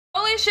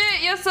Holy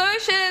shit, you're so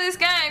shit at this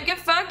game. Get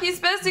fucked, you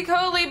spastic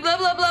holy blah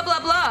blah blah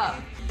blah blah.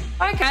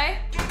 Okay.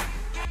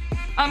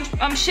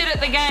 I'm shit at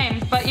the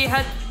game, but you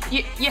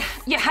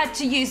had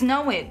to use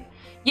NOED.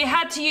 You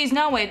had to use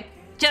NOED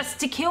just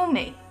to kill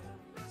me.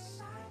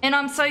 And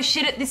I'm so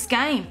shit at this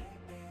game.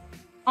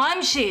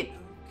 I'm shit.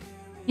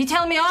 You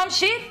telling me I'm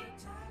shit?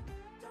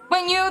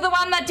 When you're the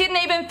one that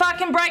didn't even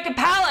fucking break a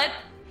pallet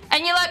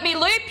and you let me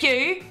loop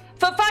you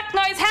for fuck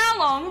knows how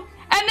long,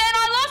 and then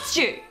I lost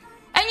you.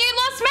 And you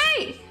lost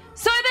me.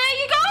 So there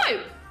you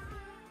go.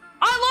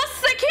 I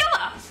lost the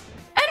killer.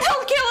 And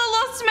the killer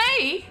lost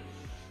me.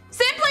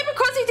 Simply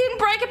because he didn't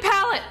break a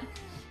pallet.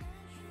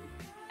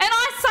 And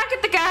I suck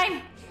at the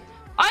game.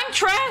 I'm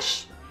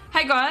trash.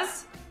 Hey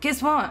guys,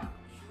 guess what?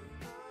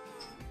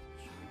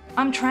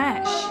 I'm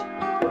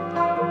trash.